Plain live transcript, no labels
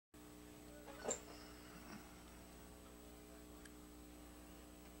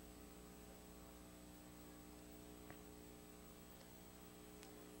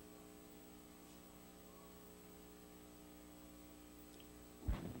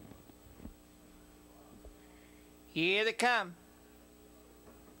Here they come.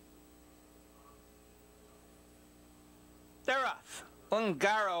 They're off.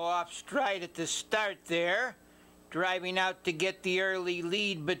 Ungaro off stride at the start there. Driving out to get the early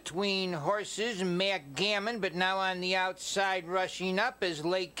lead between horses, Mac Gammon, but now on the outside rushing up is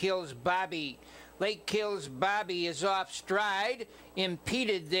Lake Hills Bobby. Lake Hills Bobby is off stride.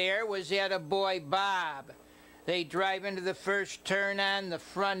 Impeded there was Attaboy Bob. They drive into the first turn on the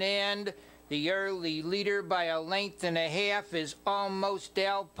front end. The early leader by a length and a half is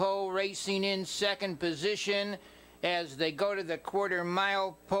ALMOSTALPO, racing in second position. As they go to the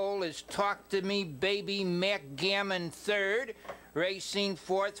quarter-mile pole is Talk to Me Baby Mac Gammon third. Racing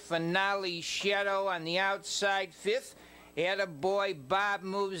fourth, Finale Shadow on the outside fifth. Attaboy Bob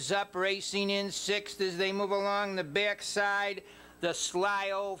moves up, racing in sixth as they move along the backside. The Sly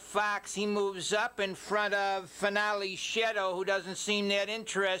Old Fox, he moves up in front of Finale Shadow, who doesn't seem that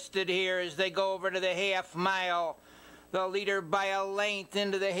interested here as they go over to the half mile. The leader by a length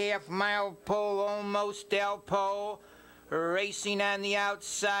into the half-mile pole, ALMOSTALPO. Racing on the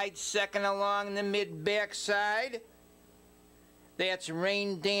outside, second along the mid-backside. That's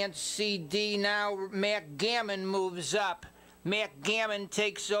Rain Dance CD. Now Mac Gammon moves up. Mac Gammon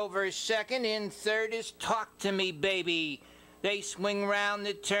takes over second. In third is Talk to Me Baby. They swing round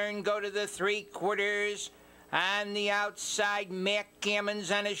the turn, go to the three-quarters. On the outside, Mac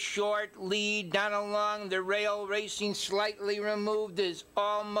Gammon's on a short lead. Down along the rail, racing slightly removed, is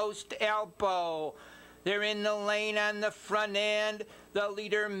ALMOSTALPO. They're in the lane on the front end. The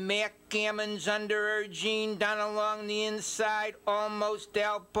leader, Mac Gammon's under urging. Down along the inside,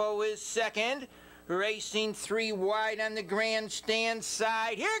 ALMOSTALPO is second. Racing three wide on the grandstand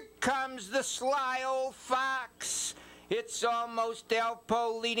side. Here comes the Sly Old Fox. It's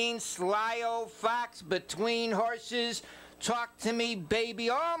ALMOSTALPO leading Sly Old Fox between horses. Talk to Me Baby.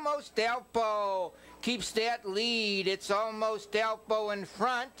 ALMOSTALPO keeps that lead. It's ALMOSTALPO in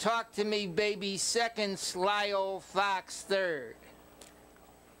front. Talk to Me Baby second. Sly Old Fox third.